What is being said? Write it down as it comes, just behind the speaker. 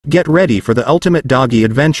Get ready for the ultimate doggy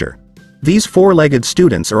adventure. These four-legged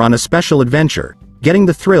students are on a special adventure, getting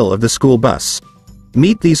the thrill of the school bus.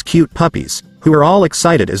 Meet these cute puppies, who are all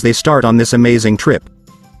excited as they start on this amazing trip.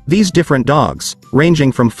 These different dogs,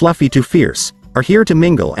 ranging from fluffy to fierce, are here to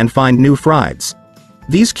mingle and find new friends.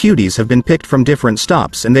 These cuties have been picked from different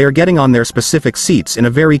stops and they are getting on their specific seats in a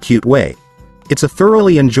very cute way. It's a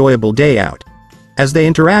thoroughly enjoyable day out. As they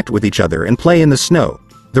interact with each other and play in the snow,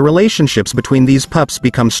 the relationships between these pups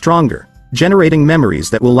become stronger, generating memories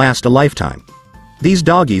that will last a lifetime. These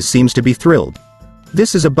doggies seems to be thrilled.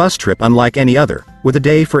 This is a bus trip unlike any other, with a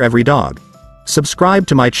day for every dog. Subscribe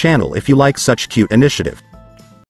to my channel if you like such cute initiative.